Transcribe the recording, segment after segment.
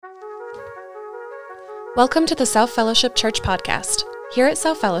Welcome to the South Fellowship Church podcast. Here at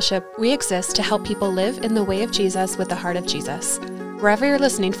South Fellowship, we exist to help people live in the way of Jesus with the heart of Jesus. Wherever you're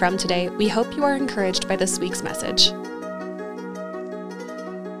listening from today, we hope you are encouraged by this week's message.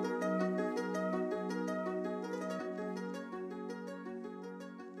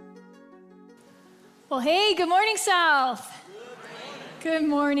 Well, hey, good morning, South. Good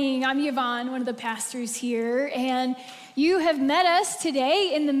morning. I'm Yvonne, one of the pastors here, and you have met us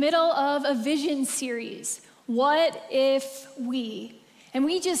today in the middle of a vision series, What If We? And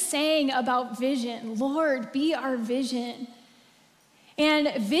we just sang about vision. Lord, be our vision.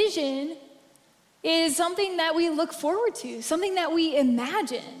 And vision is something that we look forward to, something that we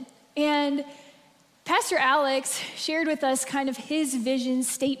imagine. And Pastor Alex shared with us kind of his vision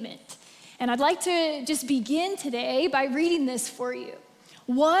statement. And I'd like to just begin today by reading this for you.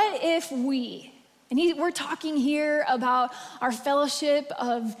 What if we? And we're talking here about our fellowship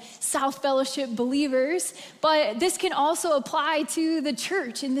of South Fellowship believers, but this can also apply to the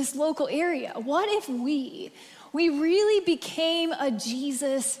church in this local area. What if we really became a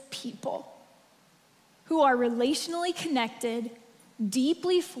Jesus people who are relationally connected,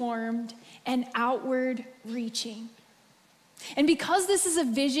 deeply formed, and outward reaching? And because this is a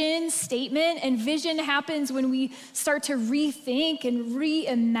vision statement, and vision happens when we start to rethink and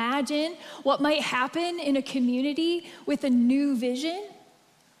reimagine what might happen in a community with a new vision,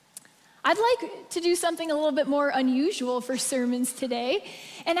 I'd like to do something a little bit more unusual for sermons today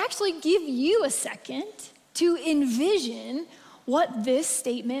and actually give you a second to envision what this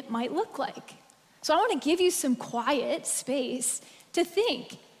statement might look like. So I want to give you some quiet space to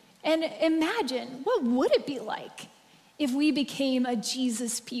think and imagine, what would it be like if we became a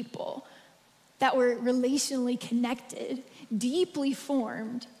Jesus people that were relationally connected, deeply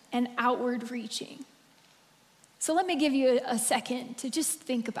formed, and outward reaching? So let me give you a second to just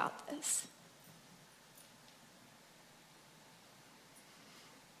think about this.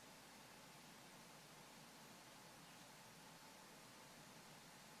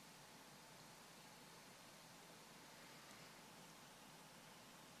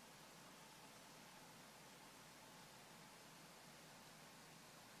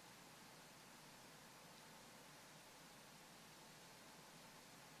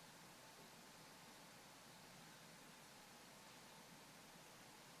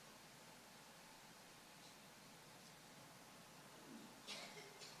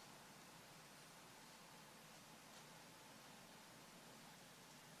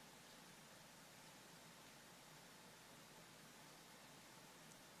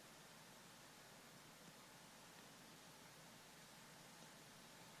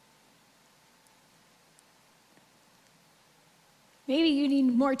 Maybe you need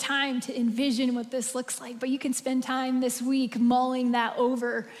more time to envision what this looks like, but you can spend time this week mulling that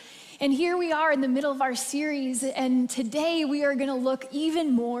over. And here we are in the middle of our series, and today we are going to look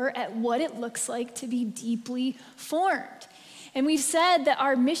even more at what it looks like to be deeply formed. And we've said that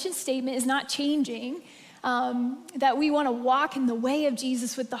our mission statement is not changing, that we want to walk in the way of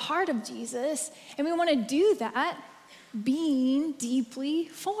Jesus with the heart of Jesus, and we want to do that being deeply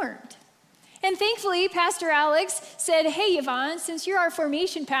formed. And thankfully, Pastor Alex said, hey, Yvonne, since you're our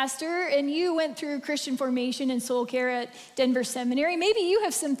formation pastor and you went through Christian formation and soul care at Denver Seminary, maybe you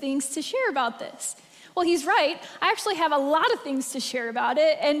have some things to share about this. Well, he's right. I actually have a lot of things to share about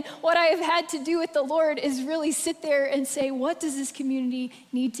it. And what I have had to do with the Lord is really sit there and say, what does this community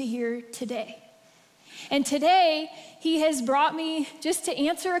need to hear today? And today, he has brought me just to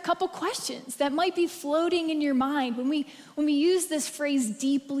answer a couple questions that might be floating in your mind when we use this phrase,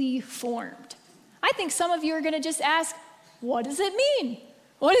 deeply formed. I think some of you are going to just ask, what does it mean?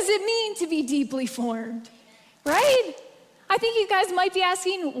 What does it mean to be deeply formed? Right? I think you guys might be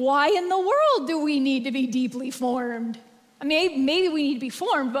asking, why in the world do we need to be deeply formed? I mean, maybe we need to be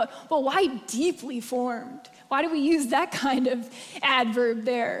formed, but why deeply formed? Why do we use that kind of adverb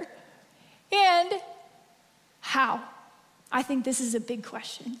there? And how? I think this is a big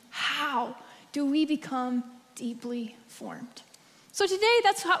question. How do we become deeply formed? So today,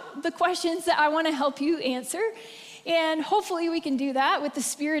 that's the questions that I want to help you answer. And hopefully we can do that with the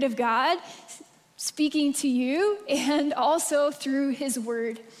Spirit of God speaking to you and also through his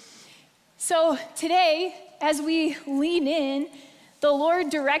word. So today, as we lean in, the Lord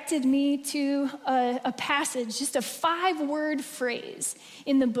directed me to a passage, just a 5-word phrase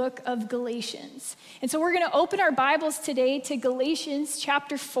in the book of Galatians. And so we're going to open our Bibles today to Galatians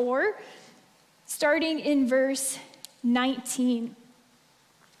chapter 4, starting in verse 19.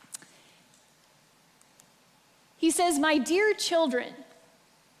 He says, my dear children,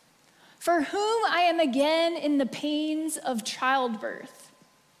 for whom I am again in the pains of childbirth,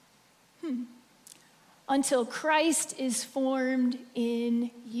 until Christ is formed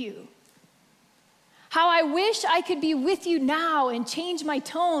in you. How I wish I could be with you now and change my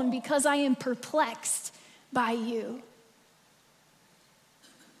tone because I am perplexed by you.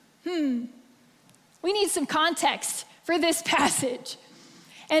 We need some context for this passage.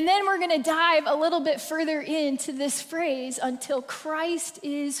 And then we're going to dive a little bit further into this phrase, until Christ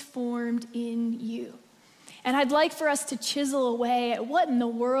is formed in you. And I'd like for us to chisel away at what in the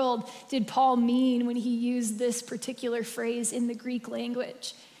world did Paul mean when he used this particular phrase in the Greek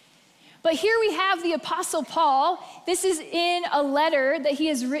language. But here we have the Apostle Paul. This is in a letter that he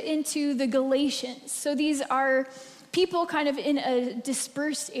has written to the Galatians. So these are people kind of in a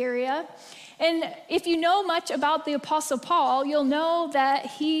dispersed area. And if you know much about the Apostle Paul, you'll know that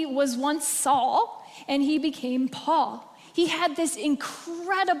he was once Saul and he became Paul. He had this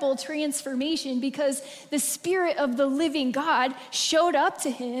incredible transformation because the Spirit of the living God showed up to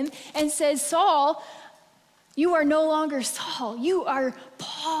him and said, Saul, you are no longer Saul, you are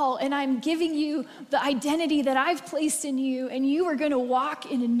Paul, and I'm giving you the identity that I've placed in you, and you are going to walk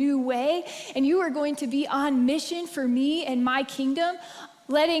in a new way, and you are going to be on mission for me and my kingdom,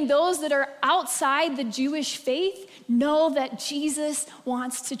 letting those that are outside the Jewish faith know that Jesus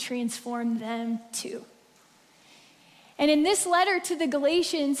wants to transform them too. And in this letter to the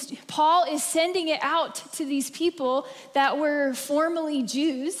Galatians, Paul is sending it out to these people that were formerly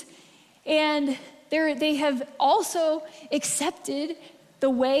Jews, and they have also accepted the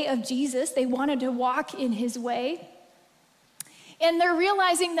way of Jesus. They wanted to walk in his way. And they're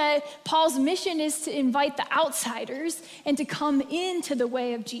realizing that Paul's mission is to invite the outsiders and to come into the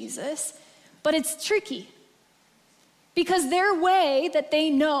way of Jesus. But it's tricky because their way that they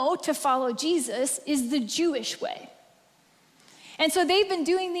know to follow Jesus is the Jewish way. And so they've been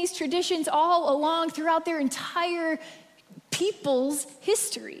doing these traditions all along throughout their entire people's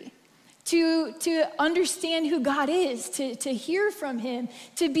history. To understand who God is, to hear from him,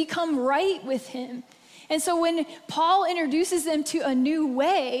 to become right with him. And so when Paul introduces them to a new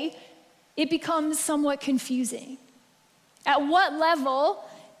way, it becomes somewhat confusing. At what level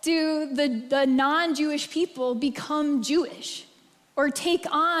do the non-Jewish people become Jewish or take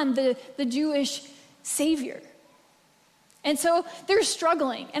on the Jewish Savior? And so they're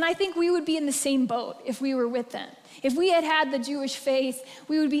struggling. And I think we would be in the same boat if we were with them. If we had had the Jewish faith,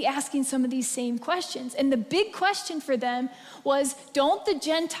 we would be asking some of these same questions. And the big question for them was, don't the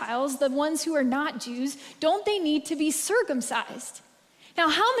Gentiles, the ones who are not Jews, don't they need to be circumcised? Now,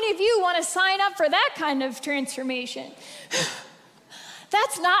 how many of you want to sign up for that kind of transformation?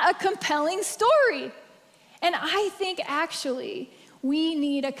 That's not a compelling story. And I think actually we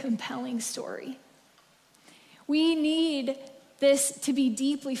need a compelling story. We need this to be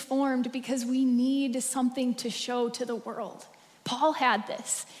deeply formed because we need something to show to the world. Paul had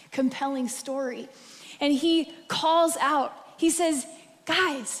this compelling story, and he calls out, he says,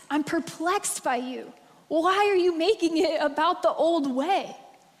 guys, I'm perplexed by you. Why are you making it about the old way?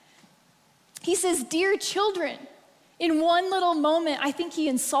 He says, dear children. In one little moment, I think he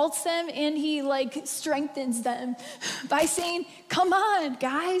insults them and he strengthens them by saying, come on,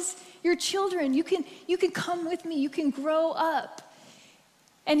 guys. You're children, you can come with me, you can grow up.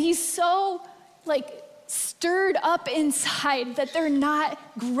 And he's so stirred up inside that they're not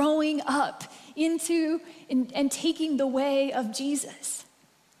growing up into and taking the way of Jesus.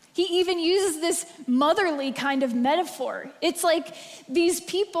 He even uses this motherly kind of metaphor. It's like these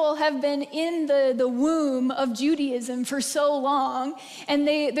people have been in the womb of Judaism for so long, and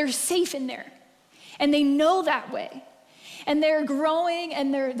they're safe in there. And they know that way. And they're growing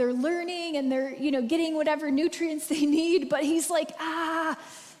and they're learning and they're getting whatever nutrients they need. But he's like,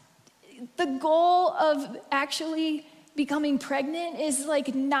 the goal of actually becoming pregnant is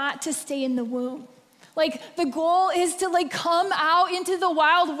not to stay in the womb. The goal is to come out into the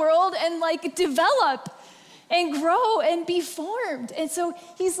wild world and develop and grow and be formed. And so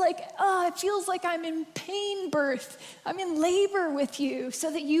he's like, it feels like I'm in pain birth. I'm in labor with you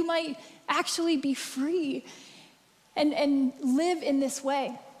so that you might actually be free. And live in this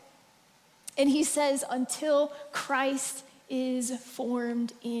way. And he says, until Christ is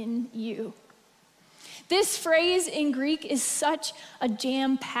formed in you. This phrase in Greek is such a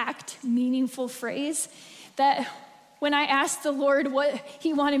jam-packed, meaningful phrase that when I asked the Lord what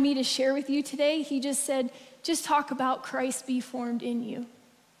he wanted me to share with you today, he just said, just talk about Christ be formed in you.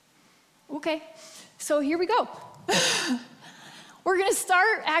 Okay, so here we go. We're going to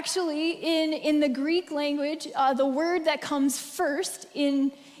start actually in the Greek language. The word that comes first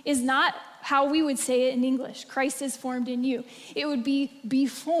is not how we would say it in English. Christ is formed in you. It would be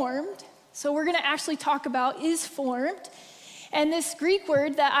formed. So we're going to actually talk about is formed. And this Greek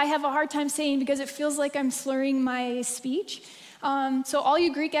word that I have a hard time saying because it feels like I'm slurring my speech. So all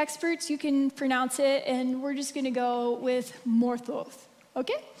you Greek experts, you can pronounce it, and we're just going to go with morphos,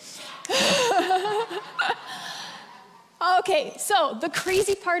 okay? Okay, so the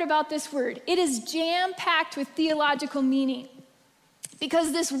crazy part about this word, it is jam-packed with theological meaning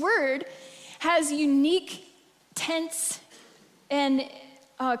because this word has unique tense and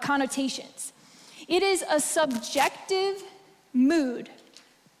connotations. It is a subjective mood,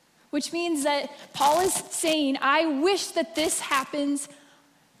 which means that Paul is saying, I wish that this happens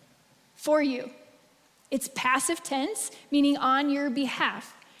for you. It's passive tense, meaning on your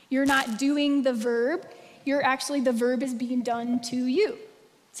behalf. You're not doing the verb. The verb is being done to you.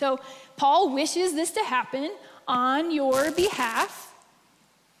 So Paul wishes this to happen on your behalf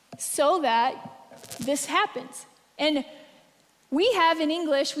so that this happens. And we have in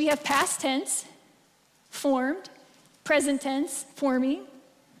English, we have past tense, formed, present tense, forming,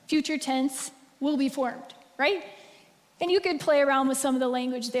 future tense, will be formed, right? And you could play around with some of the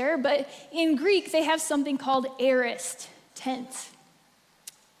language there, but in Greek, they have something called aorist tense,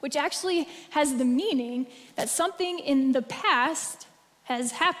 which actually has the meaning that something in the past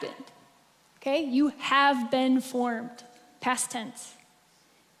has happened, okay? You have been formed, past tense.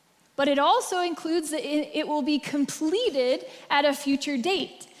 But it also includes that it will be completed at a future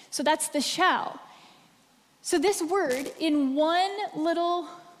date. So that's the shall. So this word, in one little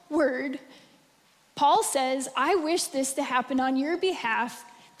word, Paul says, I wish this to happen on your behalf,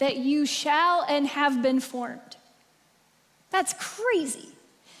 that you shall and have been formed. That's crazy.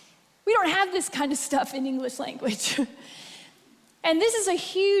 We don't have this kind of stuff in English language. And this is a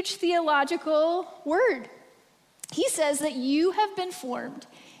huge theological word. He says that you have been formed,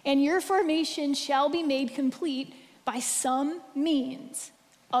 and your formation shall be made complete by some means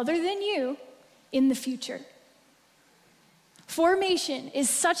other than you in the future. Formation is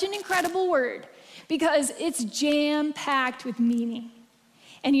such an incredible word because it's jam-packed with meaning.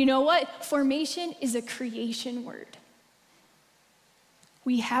 And you know what? Formation is a creation word.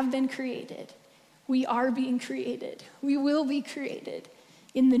 We have been created. We are being created. We will be created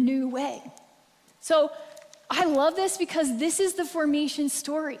in the new way. So I love this because this is the formation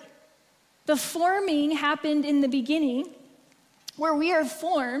story. The forming happened in the beginning where we are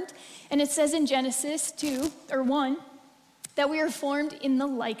formed, and it says in Genesis 1, that we are formed in the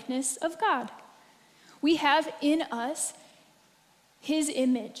likeness of God. We have in us his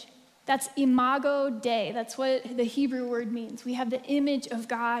image. That's imago Dei. That's what the Hebrew word means. We have the image of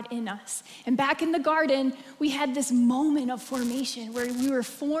God in us. And back in the garden, we had this moment of formation where we were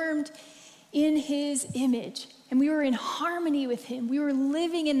formed in his image, and we were in harmony with him. We were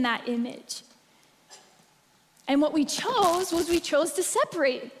living in that image. And what we chose to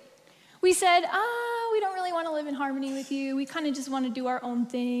separate. We said, we don't really want to live in harmony with you. We kind of just want to do our own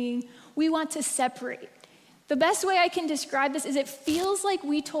thing. We want to separate. The best way I can describe this is it feels like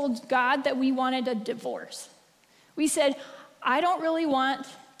we told God that we wanted a divorce. We said, I don't really want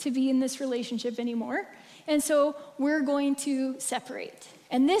to be in this relationship anymore, and so we're going to separate.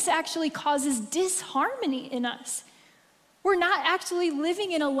 And this actually causes disharmony in us. We're not actually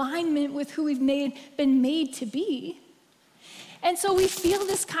living in alignment with who we've been made to be. And so we feel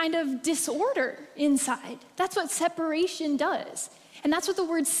this kind of disorder inside. That's what separation does. And that's what the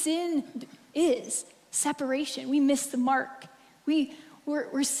word sin is, separation. We miss the mark.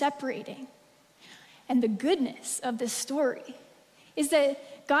 We're separating. And the goodness of this story is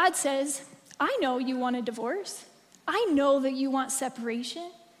that God says, I know you want a divorce. I know that you want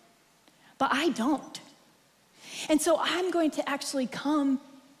separation, but I don't. And so I'm going to actually come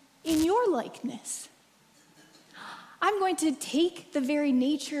in your likeness. I'm going to take the very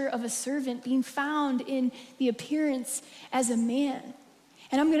nature of a servant being found in the appearance as a man,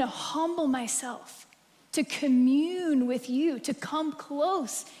 and I'm going to humble myself to commune with you, to come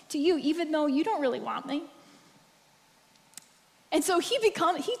close to you, even though you don't really want me. And so he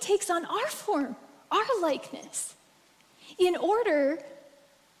takes on our form, our likeness, in order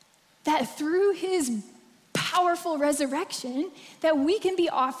that through his powerful resurrection, that we can be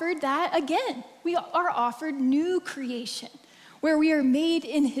offered that again. We are offered new creation, where we are made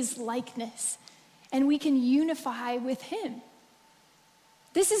in his likeness, and we can unify with him.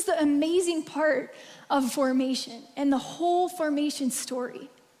 This is the amazing part of formation and the whole formation story.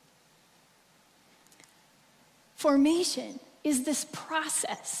 Formation is this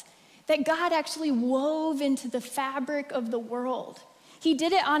process that God actually wove into the fabric of the world. He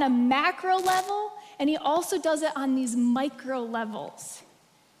did it on a macro level, and he also does it on these micro levels.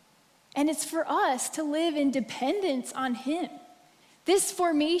 And it's for us to live in dependence on him. This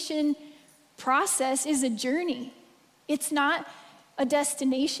formation process is a journey. It's not a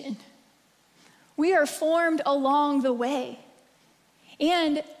destination. We are formed along the way.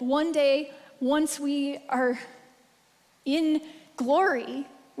 And one day, once we are in glory,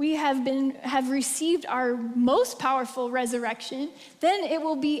 we have received our most powerful resurrection, then it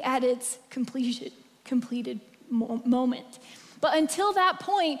will be at its completed moment. But until that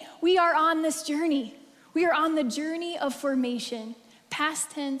point, we are on this journey. We are on the journey of formation,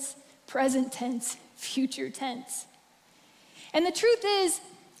 past tense, present tense, future tense. And the truth is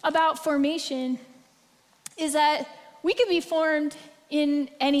about formation is that we can be formed in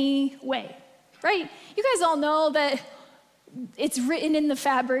any way, right? You guys all know that it's written in the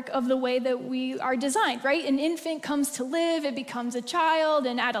fabric of the way that we are designed, right? An infant comes to live, it becomes a child,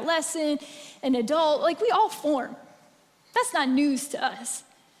 an adolescent, an adult, like we all form. That's not news to us.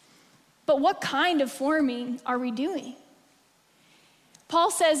 But what kind of forming are we doing?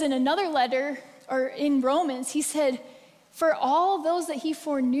 Paul says in another letter, or in Romans, he said, for all those that he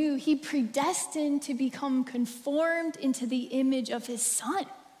foreknew, he predestined to become conformed into the image of his Son.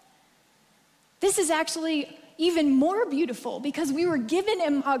 This is actually even more beautiful because we were given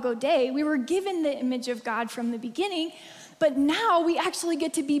Imago Dei, we were given the image of God from the beginning, but now we actually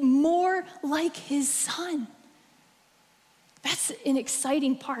get to be more like his Son. That's an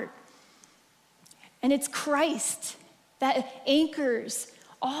exciting part. And it's Christ that anchors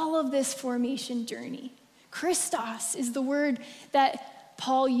all of this formation journey. Christos is the word that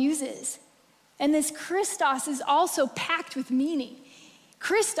Paul uses. And this Christos is also packed with meaning.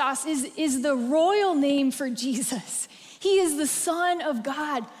 Christos is the royal name for Jesus. He is the Son of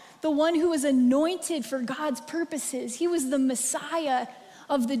God, the one who was anointed for God's purposes. He was the Messiah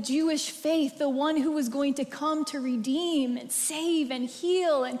of the Jewish faith, the one who was going to come to redeem and save and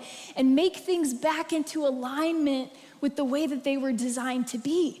heal and make things back into alignment with the way that they were designed to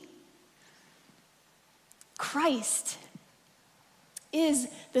be. Christ is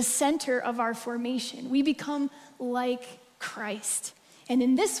the center of our formation. We become like Christ. And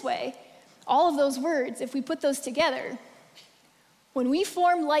in this way, all of those words, if we put those together, when we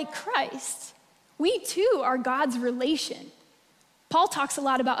form like Christ, we too are God's relation. Paul talks a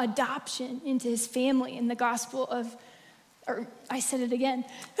lot about adoption into his family in the gospel of, or I said it again,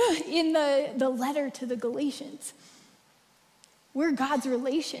 in the letter to the Galatians. We're God's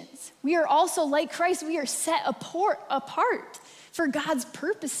relations. We are also like Christ. We are set apart for God's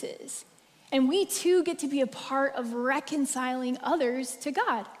purposes. And we too get to be a part of reconciling others to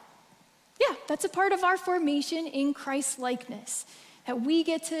God. Yeah, that's a part of our formation in Christ's likeness, that we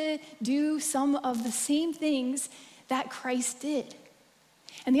get to do some of the same things that Christ did.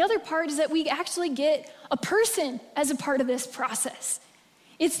 And the other part is that we actually get a person as a part of this process.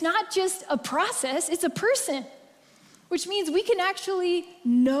 It's not just a process, it's a person, which means we can actually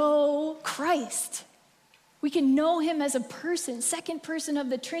know Christ. We can know him as a person, second person of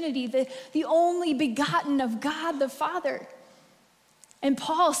the Trinity, the only begotten of God the Father. And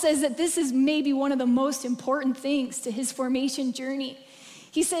Paul says that this is maybe one of the most important things to his formation journey.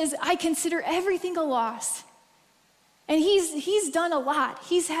 He says, I consider everything a loss. And he's done a lot.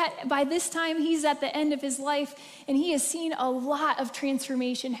 By this time, he's at the end of his life, and he has seen a lot of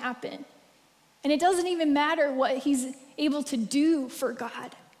transformation happen. And it doesn't even matter what he's able to do for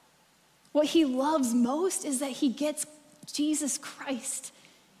God. What he loves most is that he gets Jesus Christ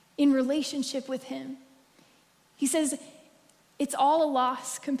in relationship with him. He says, it's all a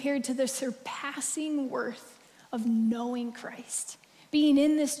loss compared to the surpassing worth of knowing Christ, being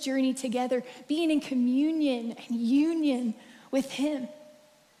in this journey together, being in communion and union with him.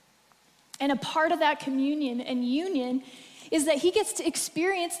 And a part of that communion and union is that he gets to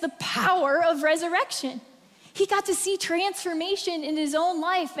experience the power of resurrection. He got to see transformation in his own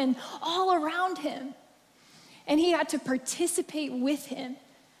life and all around him. And he got to participate with him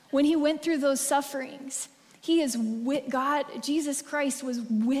when he went through those sufferings. He is with God, Jesus Christ was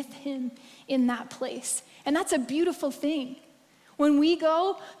with him in that place. And that's a beautiful thing. When we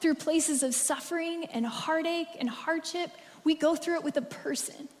go through places of suffering and heartache and hardship, we go through it with a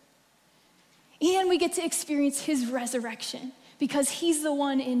person. And we get to experience his resurrection because he's the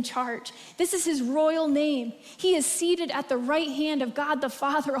one in charge. This is his royal name. He is seated at the right hand of God the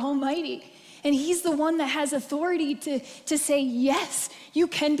Father Almighty. And he's the one that has authority to say, yes, you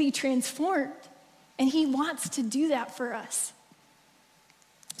can be transformed. And he wants to do that for us.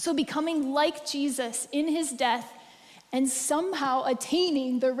 So becoming like Jesus in his death and somehow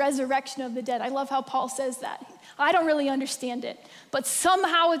attaining the resurrection of the dead. I love how Paul says that. I don't really understand it, but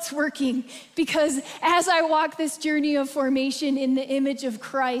somehow it's working because as I walk this journey of formation in the image of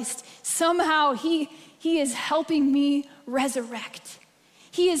Christ, somehow he is helping me resurrect.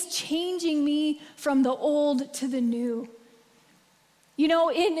 He is changing me from the old to the new. You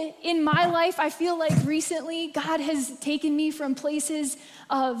know, in my life, I feel like recently God has taken me from places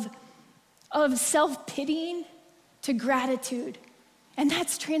of self-pitying to gratitude. And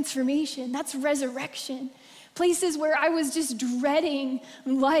that's transformation, that's resurrection. Places where I was just dreading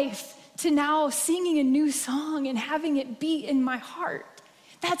life to now singing a new song and having it beat in my heart.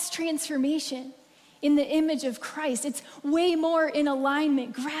 That's transformation in the image of Christ. It's way more in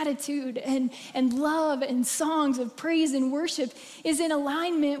alignment. Gratitude and love and songs of praise and worship is in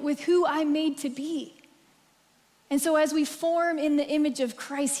alignment with who I'm made to be. And so as we form in the image of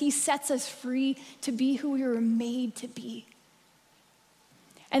Christ, he sets us free to be who we were made to be.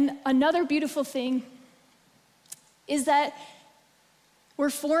 And another beautiful thing is that we're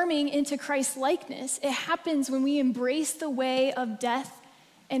forming into Christ's likeness. It happens when we embrace the way of death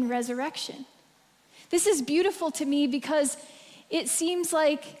and resurrection. This is beautiful to me because it seems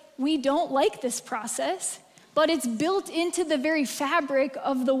like we don't like this process, but it's built into the very fabric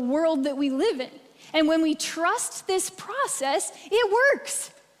of the world that we live in. And when we trust this process, it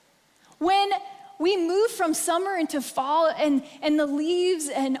works. When we move from summer into fall and the leaves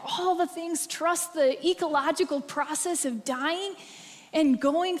and all the things trust the ecological process of dying and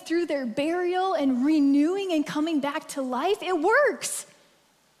going through their burial and renewing and coming back to life, it works.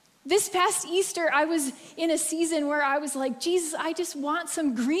 This past Easter, I was in a season where I was like, Jesus, I just want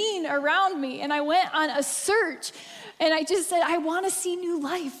some green around me. And I went on a search and I just said, I want to see new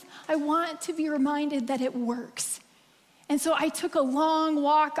life. I want to be reminded that it works. And so I took a long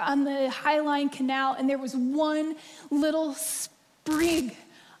walk on the Highline Canal and there was one little sprig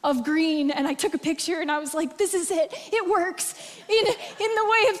of green and I took a picture and I was like, this is it. It works. In the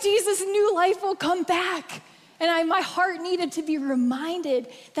way of Jesus, new life will come back. And my heart needed to be reminded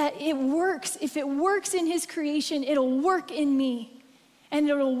that it works. If it works in his creation, it'll work in me and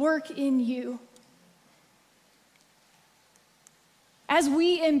it'll work in you. As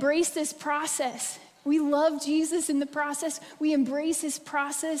we embrace this process, we love Jesus in the process, we embrace his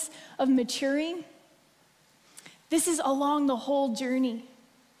process of maturing. This is along the whole journey.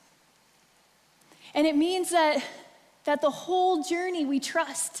 And it means that the whole journey we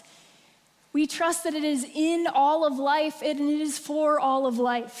trust. We trust that it is in all of life and it is for all of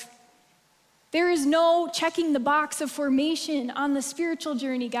life. There is no checking the box of formation on the spiritual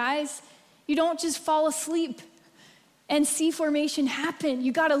journey, guys. You don't just fall asleep and see formation happen.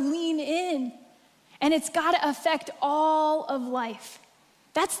 You gotta lean in and it's gotta affect all of life.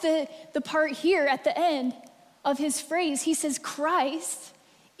 That's the part here at the end of his phrase. He says, Christ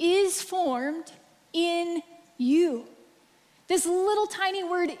is formed in you. This little tiny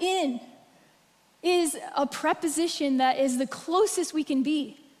word in is a preposition that is the closest we can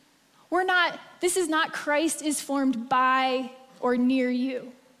be. This is not Christ is formed by or near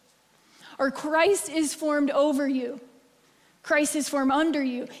you. Or Christ is formed over you. Christ is formed under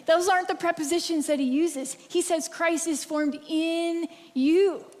you. Those aren't the prepositions that he uses. He says Christ is formed in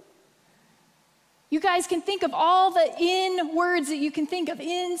you. You guys can think of all the in words that you can think of.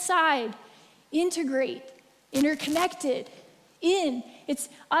 Inside, integrate, interconnected, in. It's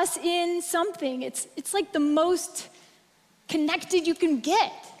us in something. It's like the most connected you can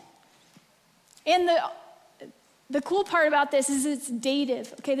get. And the cool part about this is it's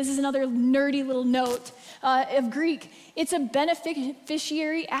dative. Okay, this is another nerdy little note of Greek. It's a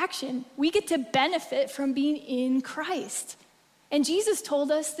beneficiary action. We get to benefit from being in Christ. And Jesus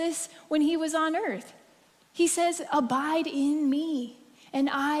told us this when he was on earth. He says, abide in me and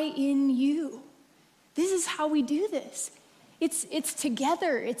I in you. This is how we do this. It's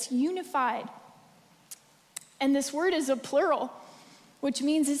together, it's unified. And this word is a plural, which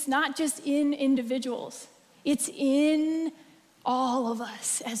means it's not just in individuals. It's in all of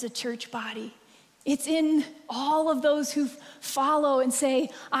us as a church body. It's in all of those who follow and say,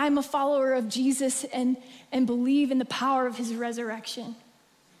 I'm a follower of Jesus and believe in the power of his resurrection.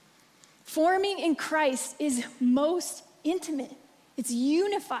 Forming in Christ is most intimate. It's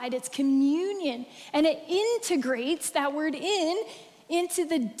unified, it's communion, and it integrates that word into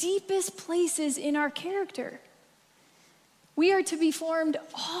the deepest places in our character. We are to be formed,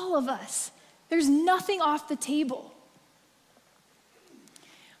 all of us. There's nothing off the table.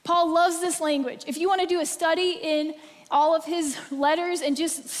 Paul loves this language. If you want to do a study in all of his letters and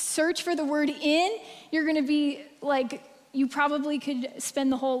just search for the word in, you're going to be like, you probably could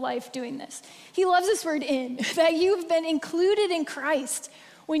spend the whole life doing this. He loves this word in, that you've been included in Christ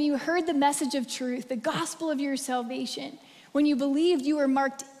when you heard the message of truth, the gospel of your salvation. When you believed, you were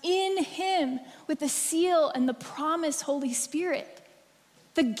marked in him with the seal and the promised Holy Spirit.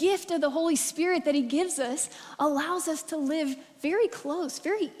 The gift of the Holy Spirit that he gives us allows us to live very close,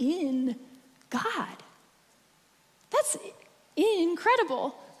 very in God. That's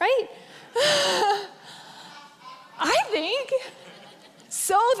incredible, right? I think.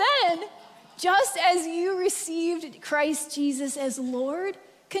 So then, just as you received Christ Jesus as Lord,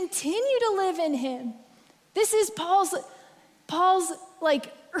 continue to live in him. This is Paul's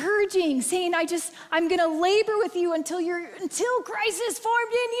like urging, saying, I'm gonna labor with you until Christ is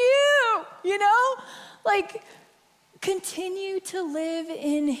formed in you, Like, continue to live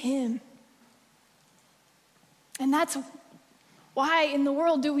in him. And that's why in the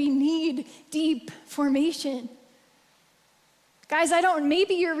world do we need deep formation? Guys,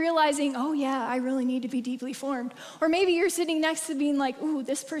 maybe you're realizing, oh yeah, I really need to be deeply formed. Or maybe you're sitting next to being like, ooh,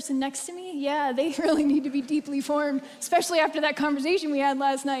 this person next to me, yeah, they really need to be deeply formed, especially after that conversation we had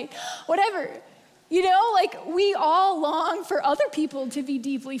last night. Whatever, we all long for other people to be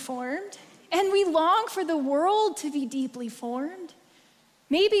deeply formed, and we long for the world to be deeply formed.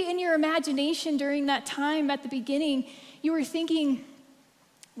 Maybe in your imagination during that time at the beginning, you were thinking,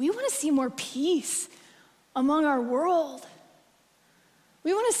 we want to see more peace among our world.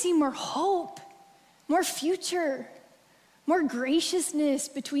 We want to see more hope, more future, more graciousness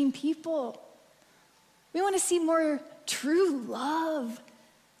between people. We want to see more true love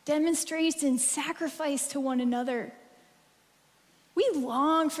demonstrated in sacrifice to one another. We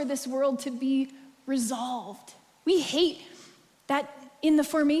long for this world to be resolved. We hate that in the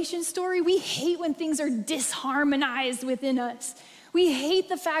formation story, we hate when things are disharmonized within us. We hate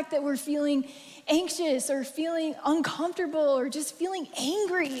the fact that we're feeling anxious or feeling uncomfortable or just feeling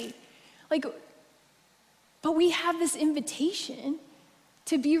angry. But we have this invitation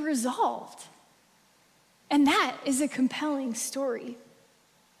to be resolved. And that is a compelling story.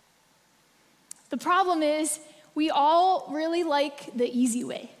 The problem is we all really like the easy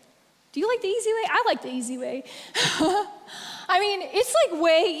way. Do you like the easy way? I like the easy way. It's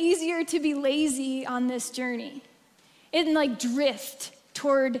way easier to be lazy on this journey and drift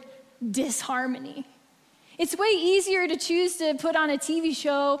toward disharmony. It's way easier to choose to put on a TV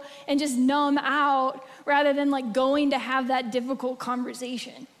show and just numb out rather than going to have that difficult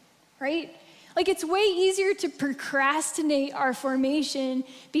conversation, right? It's way easier to procrastinate our formation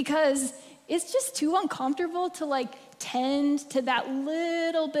because it's just too uncomfortable to tend to that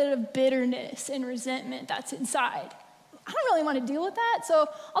little bit of bitterness and resentment that's inside. I don't really want to deal with that, so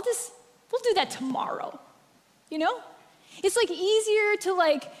we'll do that tomorrow, It's easier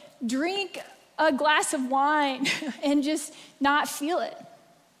to drink a glass of wine and just not feel it.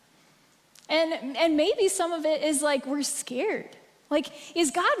 And maybe some of it is we're scared. Is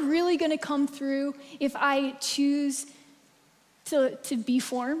God really going to come through if I choose to be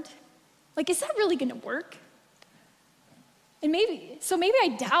formed? Is that really going to work? And maybe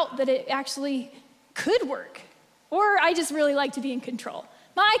I doubt that it actually could work. Or I just really like to be in control.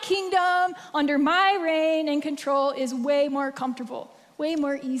 My kingdom, under my reign and control, is way more comfortable, way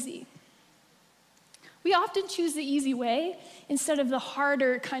more easy. We often choose the easy way instead of the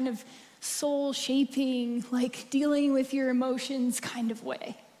harder kind of soul-shaping, dealing with your emotions kind of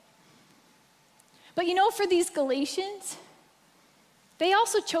way. But for these Galatians, they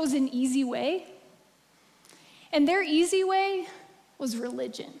also chose an easy way. And their easy way was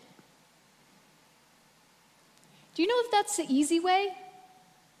religion. Do you know if that's the easy way?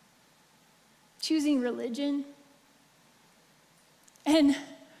 Choosing religion. And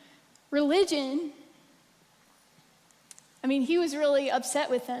religion, he was really upset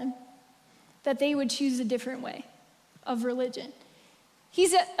with them that they would choose a different way of religion.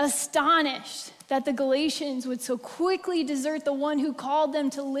 He's astonished that the Galatians would so quickly desert the one who called them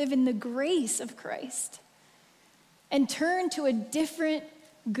to live in the grace of Christ and turn to a different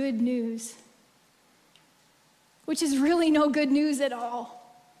good news, which is really no good news at all.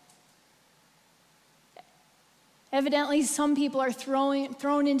 Evidently, some people are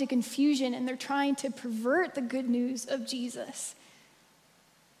thrown into confusion and they're trying to pervert the good news of Jesus.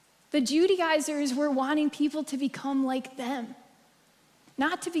 The Judaizers were wanting people to become like them,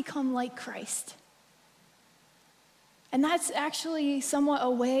 not to become like Christ. And that's actually somewhat a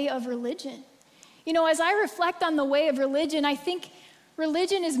way of religion. As I reflect on the way of religion, I think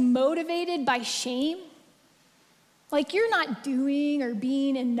religion is motivated by shame. You're not doing or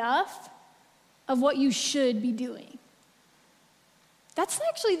being enough of what you should be doing. That's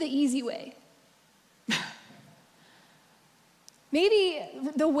actually the easy way. Maybe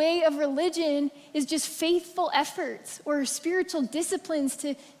the way of religion is just faithful efforts or spiritual disciplines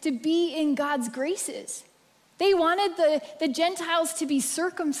to be in God's graces. They wanted the Gentiles to be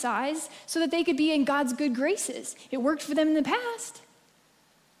circumcised so that they could be in God's good graces. It worked for them in the past.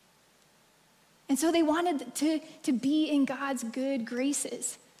 And so they wanted to be in God's good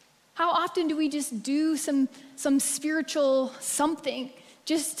graces. How often do we just do some spiritual something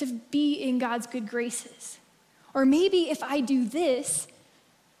just to be in God's good graces? Or maybe if I do this,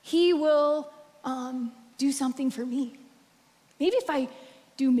 he will do something for me. Maybe if I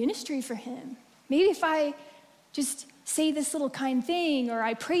do ministry for him. Maybe if I just say this little kind thing, or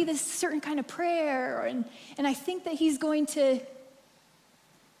I pray this certain kind of prayer, and I think that he's going to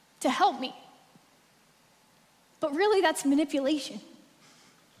help me. But really, that's manipulation.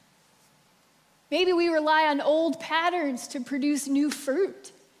 Maybe we rely on old patterns to produce new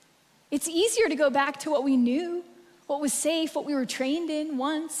fruit. It's easier to go back to what we knew, what was safe, what we were trained in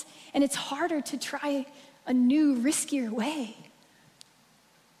once, and it's harder to try a new, riskier way.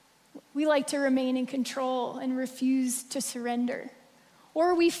 We like to remain in control and refuse to surrender.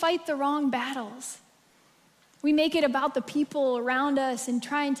 Or we fight the wrong battles. We make it about the people around us and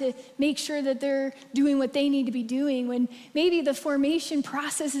trying to make sure that they're doing what they need to be doing, when maybe the formation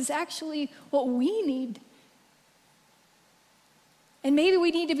process is actually what we need. And maybe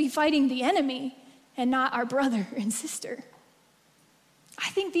we need to be fighting the enemy and not our brother and sister. I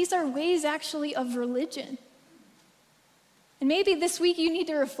think these are ways actually of religion. And maybe this week you need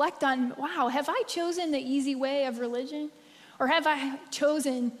to reflect on, wow, have I chosen the easy way of religion? Or have I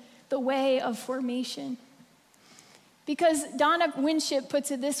chosen the way of formation? Because Donna Winship puts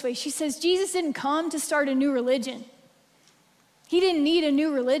it this way. She says, Jesus didn't come to start a new religion. He didn't need a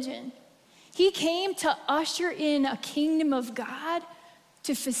new religion. He came to usher in a kingdom of God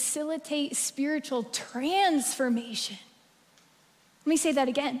to facilitate spiritual transformation. Let me say that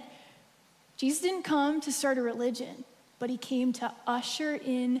again. Jesus didn't come to start a religion, but he came to usher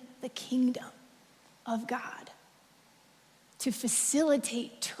in the kingdom of God to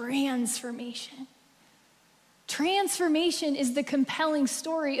facilitate transformation. Transformation is the compelling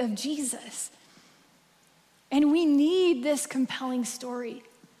story of Jesus. And we need this compelling story.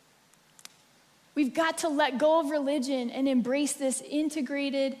 We've got to let go of religion and embrace this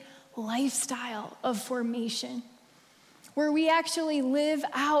integrated lifestyle of formation, where we actually live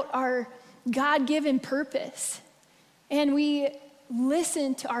out our God-given purpose. And we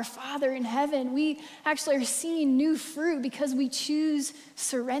listen to our Father in heaven. We actually are seeing new fruit because we choose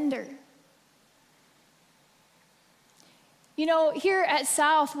surrender. You know, here at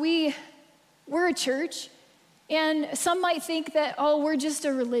South, we're a church, and some might think that, oh, we're just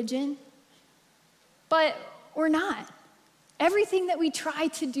a religion, but we're not. Everything that we try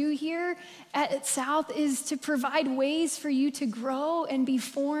to do here at South is to provide ways for you to grow and be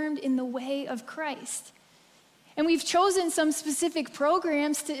formed in the way of Christ. And we've chosen some specific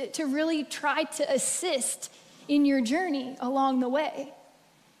programs to really try to assist in your journey along the way.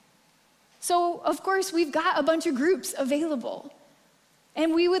 So, of course, we've got a bunch of groups available.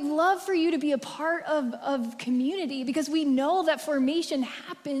 And we would love for you to be a part of community, because we know that formation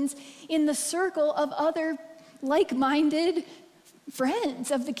happens in the circle of other like-minded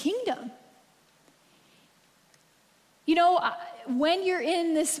friends of the kingdom. You know, when you're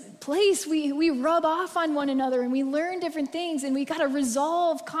in this place, we rub off on one another and we learn different things, and we got to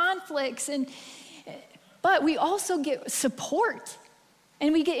resolve conflicts. But we also get support.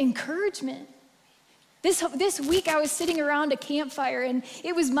 And we get encouragement. This week I was sitting around a campfire, and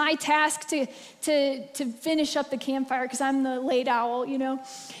it was my task to finish up the campfire because I'm the late owl, you know.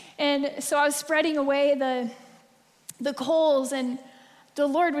 And so I was spreading away the coals, and the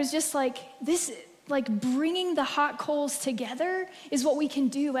Lord was just like, this, like bringing the hot coals together is what we can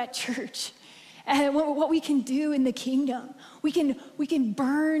do at church. And what we can do in the kingdom. We can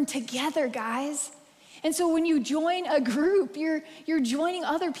burn together, guys. And so when you join a group, you're joining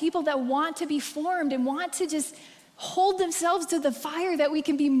other people that want to be formed and want to just hold themselves to the fire, that we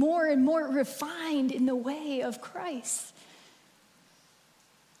can be more and more refined in the way of Christ.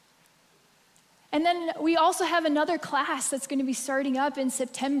 And then we also have another class that's going to be starting up in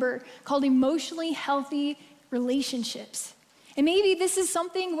September called Emotionally Healthy Relationships. And maybe this is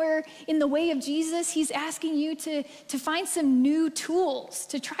something where in the way of Jesus, he's asking you to find some new tools,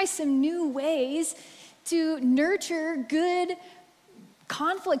 to try some new ways to nurture good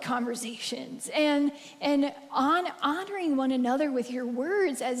conflict conversations and honoring one another with your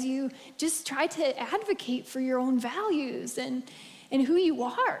words as you just try to advocate for your own values and who you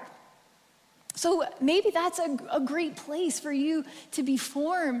are. So maybe that's a great place for you to be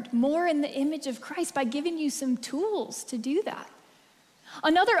formed more in the image of Christ by giving you some tools to do that.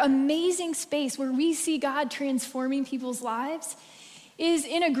 Another amazing space where we see God transforming people's lives is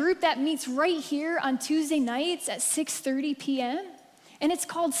in a group that meets right here on Tuesday nights at 6:30 p.m., and it's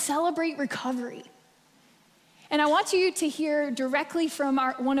called Celebrate Recovery. And I want you to hear directly from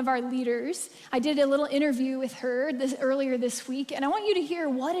one of our leaders. I did a little interview with her earlier this week, and I want you to hear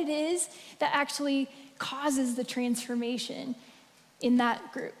what it is that actually causes the transformation in that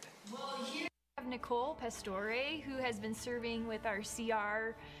group. Well, here we have Nicole Pastore, who has been serving with our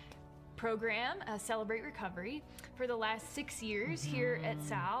CR program, Celebrate Recovery, for the last 6 years here at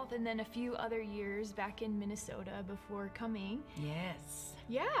South, and then a few other years back in Minnesota before coming. Yes.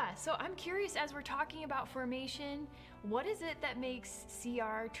 Yeah, so I'm curious, as we're talking about formation, what is it that makes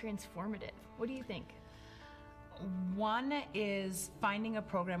CR transformative? What do you think? One is finding a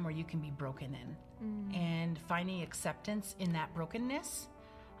program where you can be broken in, and finding acceptance in that brokenness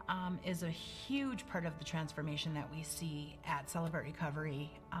is a huge part of the transformation that we see at Celebrate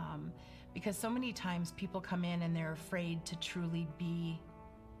Recovery, because so many times people come in and they're afraid to truly be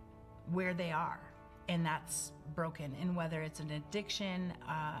where they are, and that's broken. And whether it's an addiction,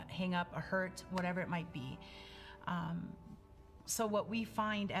 hang up, a hurt, whatever it might be. So what we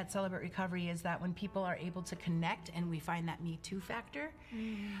find at Celebrate Recovery is that when people are able to connect and we find that Me Too factor,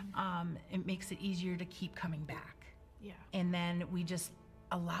 it makes it easier to keep coming back. Yeah. And then we just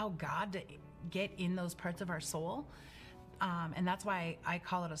allow God to get in those parts of our soul. And that's why I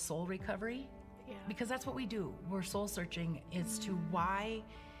call it a soul recovery, because that's what we do. We're soul searching as to why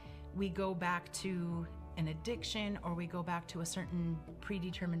we go back to an addiction or we go back to a certain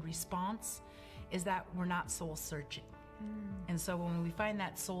predetermined response, is that we're not soul searching. And so when we find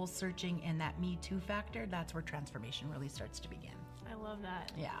that soul searching and that Me Too factor, that's where transformation really starts to begin. I love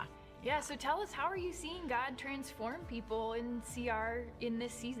that. Yeah. Yeah, so tell us, how are you seeing God transform people in CR in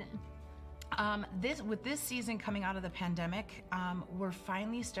this season? With this season coming out of the pandemic, we're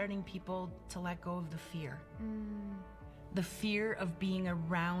finally starting people to let go of the fear. The fear of being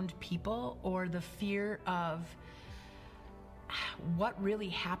around people, or the fear of what really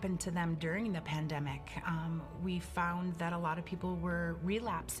happened to them during the pandemic. We found that a lot of people were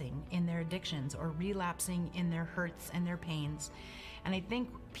relapsing in their addictions or relapsing in their hurts and their pains. And I think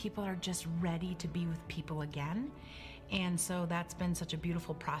people are just ready to be with people again. And so that's been such a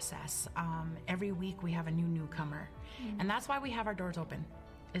beautiful process. Every week we have a new newcomer. And that's why we have our doors open,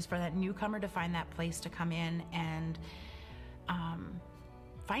 is for that newcomer to find that place to come in and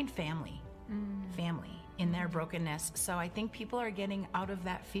find family in their brokenness. So I think people are getting out of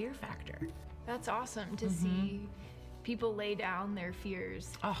that fear factor. That's awesome to see people lay down their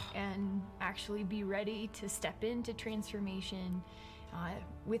fears and actually be ready to step into transformation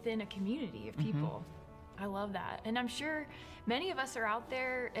within a community of people. I love that. And I'm sure many of us are out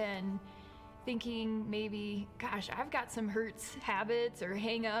there and thinking maybe, gosh, I've got some hurts, habits, or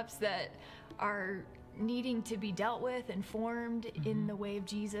hang-ups that are needing to be dealt with and formed in the way of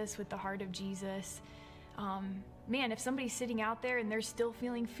Jesus, with the heart of Jesus. Man, if somebody's sitting out there and they're still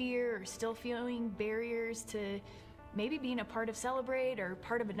feeling fear or still feeling barriers to maybe being a part of Celebrate or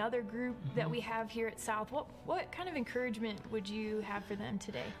part of another group that we have here at South, what kind of encouragement would you have for them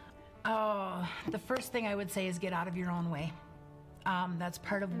today? Oh, the first thing I would say is get out of your own way. That's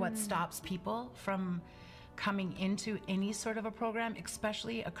part of what stops people from coming into any sort of a program,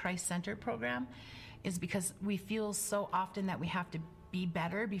 especially a Christ-centered program, is because we feel so often that we have to be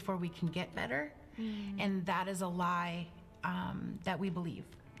better before we can get better. And that is a lie that we believe.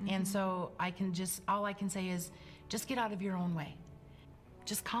 And so all I can say is just get out of your own way.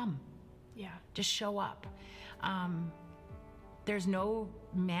 Just come. Yeah. Just show up. There's no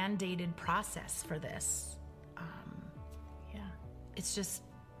mandated process for this. It's just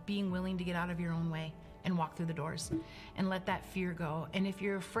being willing to get out of your own way and walk through the doors and let that fear go. And if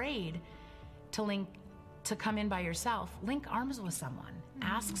you're afraid to come in by yourself, link arms with someone.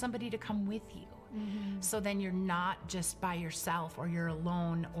 Ask somebody to come with you. So then you're not just by yourself, or you're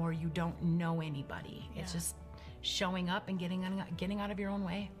alone, or you don't know anybody. It's just showing up and getting out of your own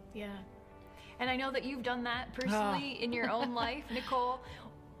way. Yeah. And I know that you've done that personally in your own life. Nicole,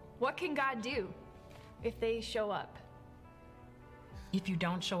 what can God do if they show up? If you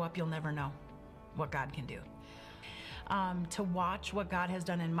don't show up, you'll never know what God can do. To watch what God has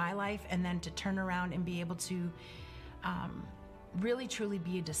done in my life, and then to turn around and be able to really truly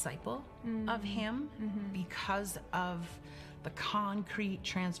be a disciple of Him because of the concrete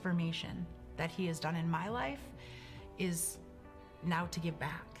transformation that He has done in my life, is now to give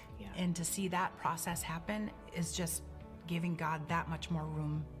back. And to see that process happen is just giving God that much more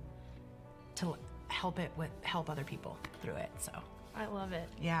room to help other people through it. So I love it.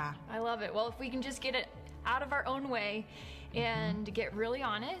 Yeah. I love it. Well, if we can just get it out of our own way and get really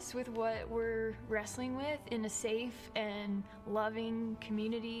honest with what we're wrestling with in a safe and loving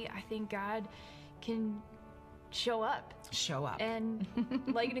community, I think God can show up. Show up. And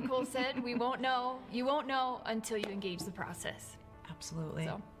like Nicole said, you won't know until you engage the process. Absolutely.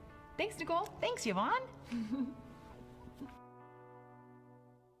 So, thanks, Nicole. Thanks, Yvonne.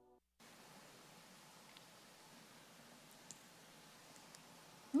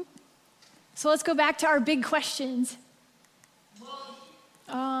 So let's go back to our big questions.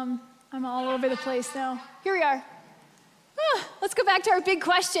 I'm all over the place now. Here we are. Let's go back to our big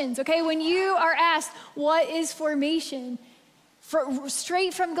questions, okay? When you are asked, what is formation?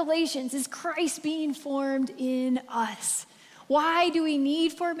 Straight from Galatians, is Christ being formed in us? Why do we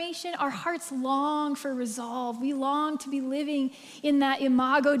need formation? Our hearts long for resolve. We long to be living in that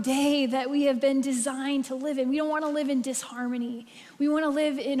imago Dei that we have been designed to live in. We don't want to live in disharmony. We want to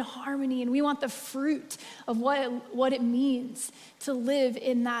live in harmony, and we want the fruit of what it means to live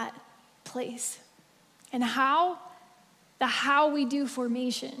in that place. And how? The how we do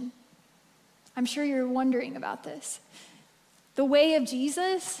formation. I'm sure you're wondering about this. The way of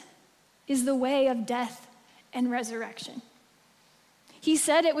Jesus is the way of death and resurrection. He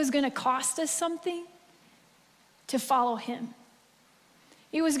said it was going to cost us something to follow him.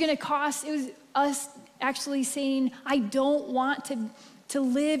 It was us actually saying, I don't want to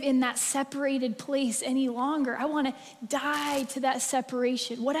live in that separated place any longer. I want to die to that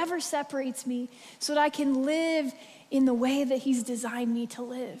separation, whatever separates me, so that I can live in the way that he's designed me to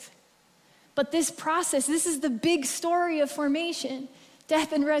live. But this process, this is the big story of formation,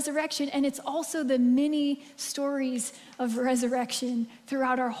 death and resurrection, and it's also the many stories of resurrection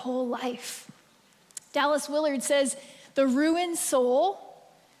throughout our whole life. Dallas Willard says, the ruined soul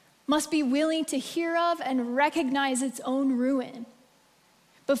must be willing to hear of and recognize its own ruin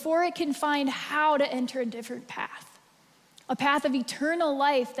before it can find how to enter a different path. A path of eternal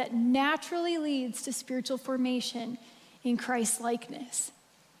life that naturally leads to spiritual formation in Christ's likeness.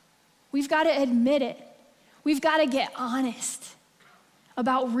 We've got to admit it. We've got to get honest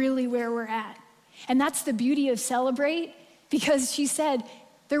about really where we're at. And that's the beauty of Celebrate, because she said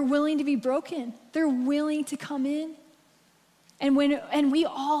they're willing to be broken. They're willing to come in. And we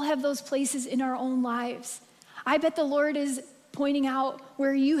all have those places in our own lives. I bet the Lord is pointing out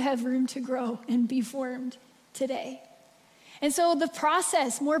where you have room to grow and be formed today. And so the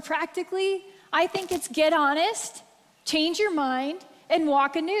process, more practically, I think it's get honest, change your mind, and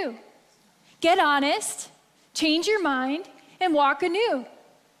walk anew. Get honest, change your mind, and walk anew. I'm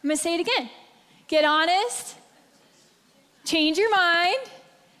gonna say it again. Get honest, change your mind,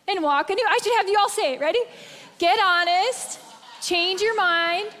 and walk anew. I should have you all say it. Ready? Get honest, change your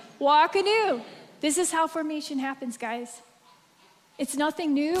mind, walk anew. This is how formation happens, guys. It's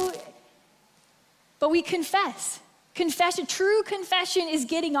nothing new, but we confess. Confession, true confession is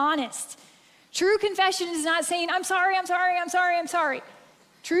getting honest. True confession is not saying, I'm sorry, I'm sorry, I'm sorry, I'm sorry.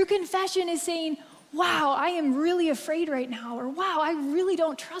 True confession is saying, wow, I am really afraid right now, or wow, I really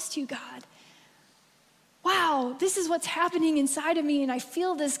don't trust you, God. Wow, this is what's happening inside of me, and I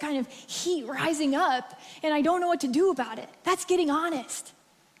feel this kind of heat rising up, and I don't know what to do about it. That's getting honest.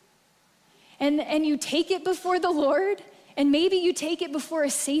 And you take it before the Lord, and maybe you take it before a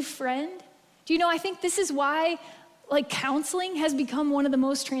safe friend. Do you know, I think this is why counseling has become one of the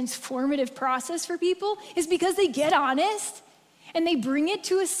most transformative process for people, is because they get honest and they bring it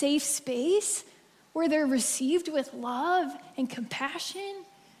to a safe space where they're received with love and compassion,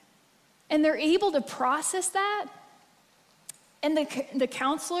 and they're able to process that. And the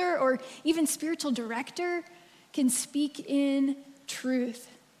counselor or even spiritual director can speak in truth,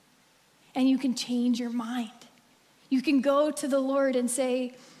 and you can change your mind. You can go to the Lord and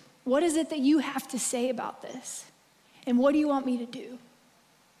say, what is it that you have to say about this? And what do you want me to do?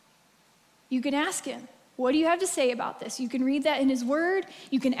 You can ask him, what do you have to say about this? You can read that in his word.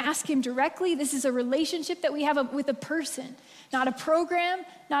 You can ask him directly. This is a relationship that we have with a person, not a program,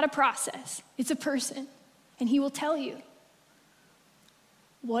 not a process. It's a person, and he will tell you,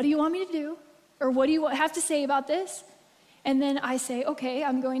 what do you want me to do? Or what do you have to say about this? And then I say, okay,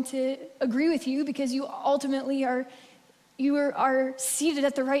 I'm going to agree with you, because you ultimately are seated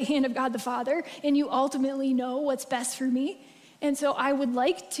at the right hand of God the Father, and you ultimately know what's best for me. And so I would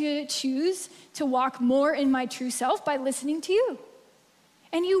like to choose to walk more in my true self by listening to you.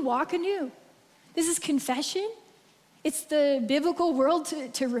 And you walk anew. This is confession. It's the biblical world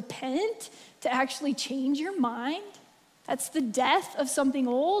to repent, to actually change your mind. That's the death of something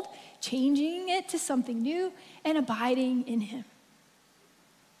old, changing it to something new, and abiding in him.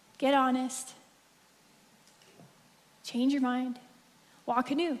 Get honest. Change your mind.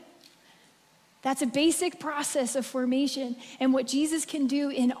 Walk anew. That's a basic process of formation, and what Jesus can do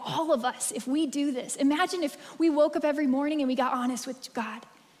in all of us if we do this. Imagine if we woke up every morning and we got honest with God.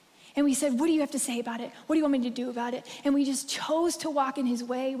 And we said, what do you have to say about it? What do you want me to do about it? And we just chose to walk in his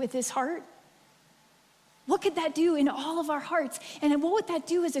way with his heart. What could that do in all of our hearts? And what would that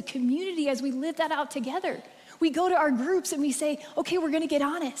do as a community as we live that out together? We go to our groups and we say, okay, we're going to get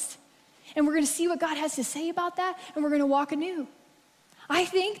honest. And we're going to see what God has to say about that, and we're going to walk anew. I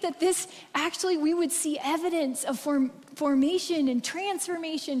think that this actually, we would see evidence of formation and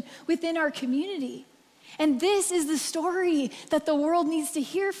transformation within our community. And this is the story that the world needs to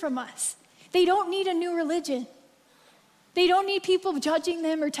hear from us. They don't need a new religion. They don't need people judging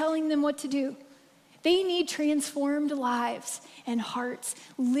them or telling them what to do. They need transformed lives and hearts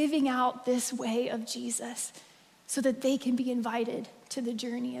living out this way of Jesus so that they can be invited to the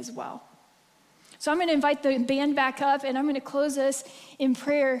journey as well. So I'm going to invite the band back up, and I'm going to close us in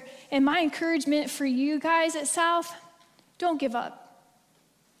prayer. And my encouragement for you guys at South, don't give up.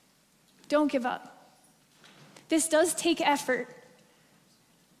 Don't give up. This does take effort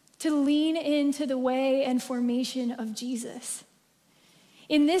to lean into the way and formation of Jesus.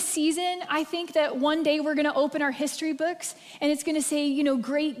 In this season, I think that one day we're going to open our history books, and it's going to say,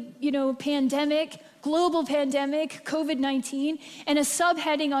 great, pandemic, global pandemic, COVID-19, and a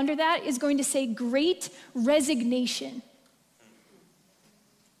subheading under that is going to say Great Resignation.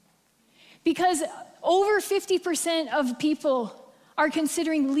 Because over 50% of people are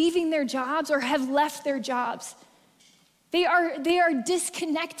considering leaving their jobs or have left their jobs. They are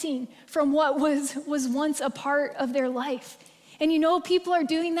disconnecting from what was once a part of their life. And people are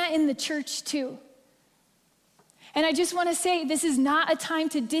doing that in the church too. And I just want to say, this is not a time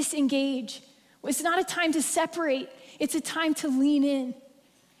to disengage. It's not a time to separate. It's a time to lean in.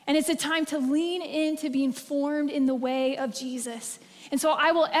 And it's a time to lean into being formed in the way of Jesus. And so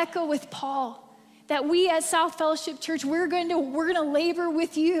I will echo with Paul that we at South Fellowship Church, we're going to labor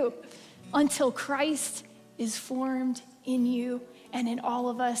with you until Christ is formed in you and in all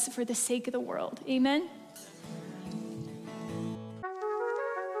of us for the sake of the world. Amen.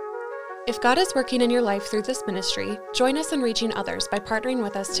 If God is working in your life through this ministry, join us in reaching others by partnering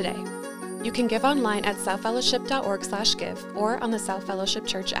with us today. You can give online at southfellowship.org/give or on the South Fellowship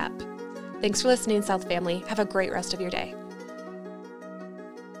Church app. Thanks for listening, South family. Have a great rest of your day.